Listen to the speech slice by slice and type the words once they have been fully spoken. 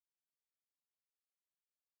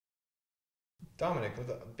Dominic,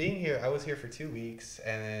 with being here, I was here for 2 weeks,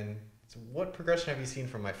 and then so what progression have you seen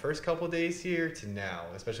from my first couple of days here to now,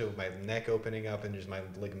 especially with my neck opening up and just my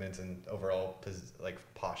ligaments and overall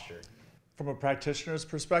posture? From a practitioner's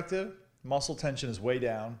perspective, muscle tension is way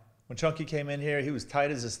down. When Chunky came in here, he was tight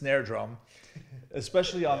as a snare drum,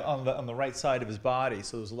 especially on the right side of his body.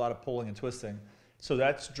 So there was a lot of pulling and twisting. So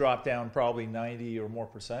that's dropped down probably 90 or more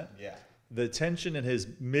 %. Yeah. The tension in his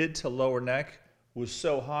mid to lower neck was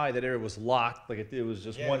so high that area was locked, like it was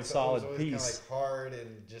just one solid piece. It was always kind of like hard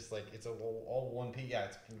and just like it's all one piece. Yeah,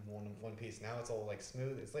 it's one piece. Now it's all like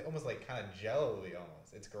smooth. It's like almost like kind of jello-y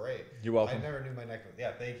almost. It's great. You're welcome. I never knew my neck.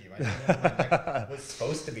 Yeah, thank you. I never knew my neck was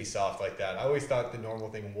supposed to be soft like that. I always thought the normal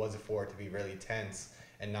thing was for it to be really tense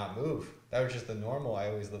and not move. That was just the normal I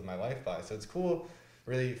always lived my life by. So it's cool,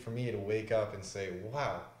 really, for me to wake up and say,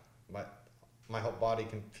 "Wow, my whole body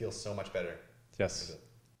can feel so much better." Yes.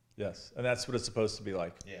 Yes, and that's what it's supposed to be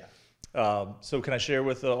like. Yeah. So can I share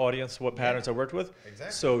with the audience what patterns I worked with?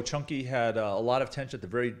 Exactly. So Chunky had a lot of tension at the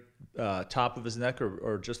very top of his neck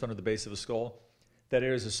or just under the base of his skull. That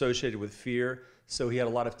area is associated with fear. So he had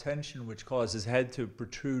a lot of tension, which caused his head to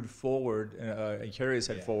protrude forward and carry his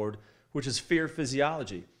head forward, which is fear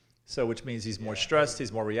physiology. So which means he's more stressed,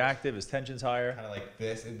 he's more reactive, his tension's higher. Kind of like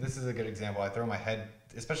this. This is a good example. I throw my head,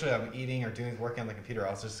 especially if I'm eating or working on the computer,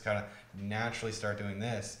 I'll just kind of naturally start doing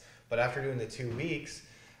this. But after doing the 2 weeks,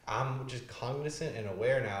 I'm just cognizant and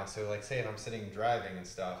aware now. So like say if I'm sitting driving and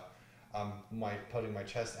stuff, I'm putting my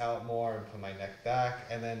chest out more and put my neck back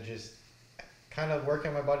and then just kind of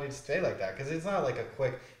working my body to stay like that. Because it's not like a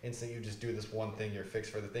quick instant you just do this one thing, you're fixed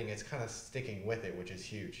for the thing. It's kind of sticking with it, which is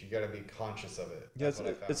huge. You got to be conscious of it. Yeah,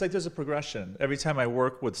 it's like there's a progression. Every time I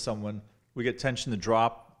work with someone, we get tension to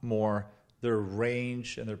drop more. Their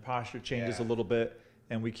range and their posture changes a little bit.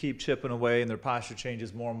 And we keep chipping away, and their posture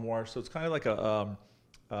changes more and more. So it's kind of like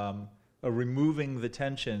a removing the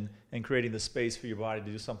tension and creating the space for your body to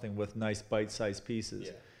do something with nice bite-sized pieces.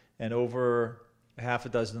 Yeah. And over half a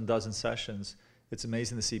dozen sessions, it's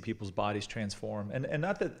amazing to see people's bodies transform. And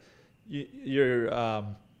not that you're,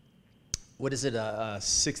 what is it,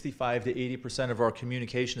 65 to 80% of our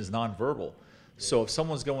communication is nonverbal. Yeah. So if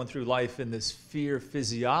someone's going through life in this fear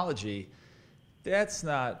physiology, that's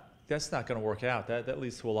not going to work out. That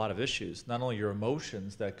leads to a lot of issues. Not only your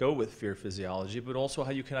emotions that go with fear physiology, but also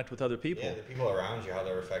how you connect with other people. Yeah, the people around you, how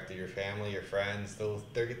they're affected, your family, your friends, they'll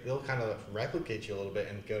kind of replicate you a little bit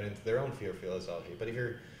and go into their own fear physiology. But if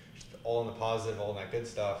you're all in the positive, all in that good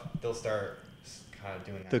stuff, they'll start kind of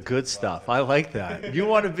doing that. The good stuff. I like that. You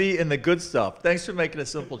want to be in the good stuff. Thanks for making it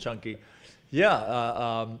simple, Chunky.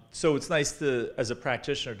 Yeah, so it's nice to, as a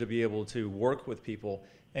practitioner, to be able to work with people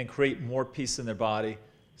and create more peace in their body,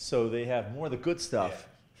 so they have more of the good stuff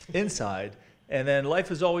inside, and then life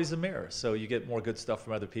is always a mirror, so you get more good stuff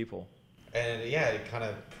from other people. And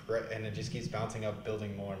it just keeps bouncing up,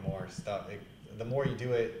 building more and more stuff. The more you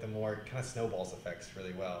do it, the more it kind of snowballs effects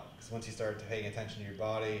really well. Because once you start paying attention to your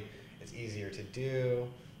body, it's easier to do.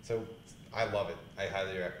 So I love it. I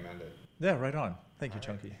highly recommend it. Yeah, right on. Thank you,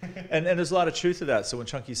 Chunky. and there's a lot of truth to that. So when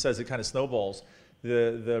Chunky says it kind of snowballs,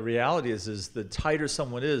 the reality is the tighter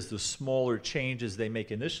someone is, the smaller changes they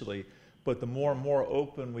make initially. But the more and more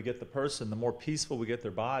open we get the person, the more peaceful we get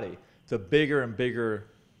their body, the bigger and bigger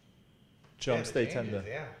jumps the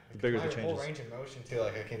bigger the changes. Whole range of motion too.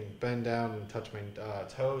 Like I can bend down and touch my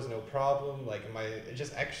toes, no problem. Like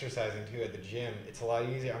just exercising too at the gym, it's a lot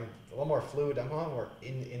easier. I'm a lot more fluid. I'm a lot more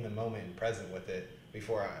in the moment and present with it.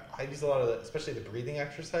 Before I use a lot of especially the breathing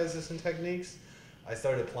exercises and techniques. I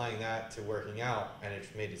started applying that to working out, and it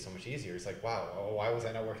made it so much easier. It's like, wow, why was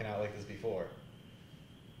I not working out like this before?